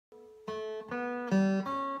It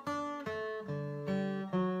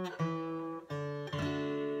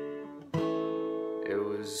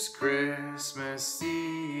was Christmas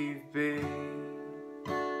Eve, babe,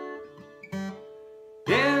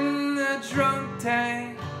 in the drunk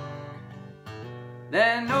tank.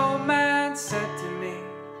 Then old man said to me,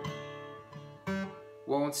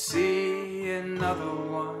 won't see another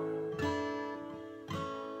one.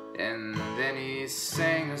 And then he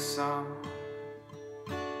sang a song,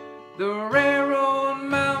 the rare old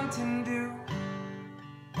Mountain Dew.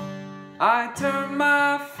 I turned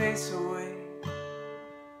my face away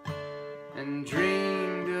and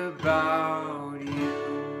dreamed about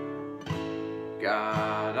you.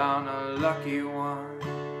 Got on a lucky one,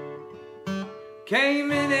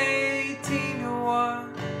 came in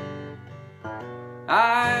 18-1.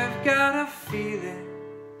 I've got a feeling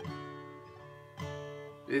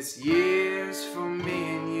this year's for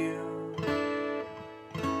me and you.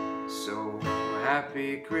 So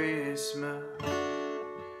happy Christmas,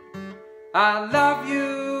 I love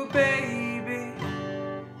you, baby.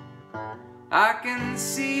 I can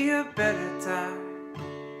see a better time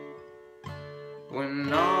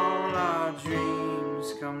when all our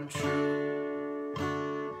dreams come true.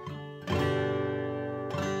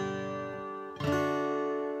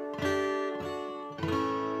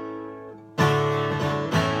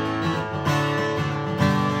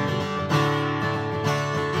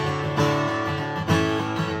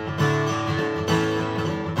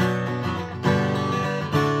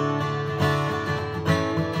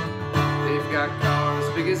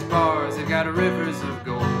 Big as bars, they've got rivers of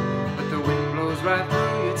gold, but the wind blows right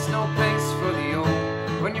through you, it's no place for the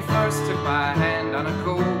old. When you first took my hand on a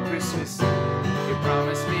cold Christmas Eve, you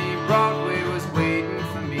promised me Broadway was waiting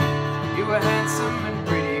for me. You were handsome and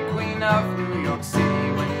pretty, queen of New York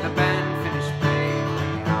City. When the band finished playing,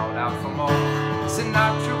 we howled out for more.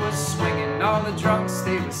 Sinatra was swinging, all the drunks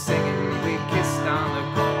they were singing. We kissed on the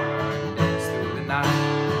corner and danced through the night,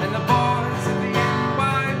 and the boys of the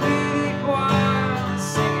NYPD choir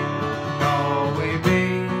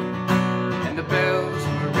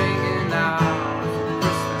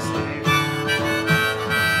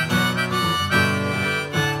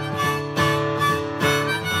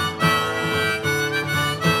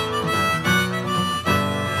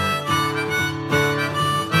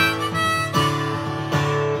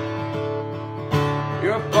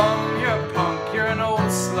You're a bum, you're a punk, you're an old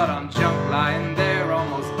slut on junk, lying there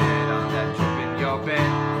almost dead on that trip in your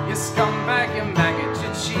bed. You scumbag, you maggot,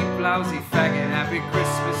 you cheap, lousy faggot. Happy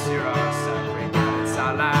Christmas, you're our celebrate, it's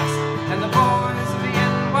our last. And the boys of the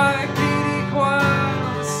NYPD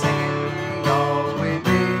choir were singing Galway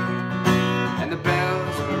Bay, and the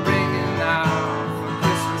bells were ringing out for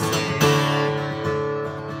Christmas Day.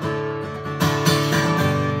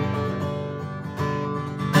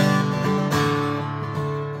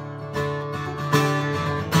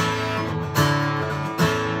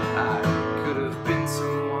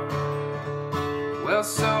 Well,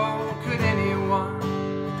 so could anyone.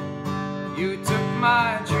 You took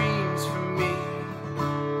my dreams from me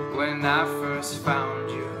when I first found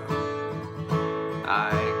you.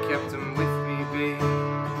 I kept them with me, babe.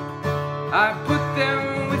 I put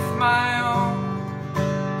them with my own.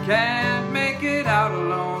 Can't make it out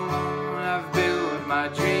alone. I've built my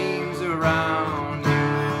dreams around you.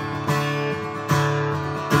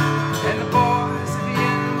 And the boys of the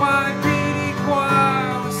NYPD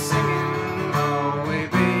choir were singing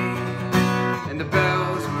the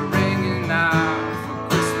bells were ringing out for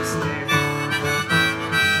Christmas Day.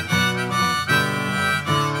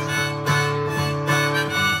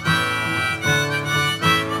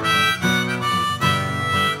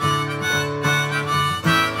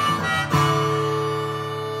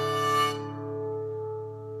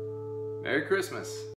 Merry Christmas.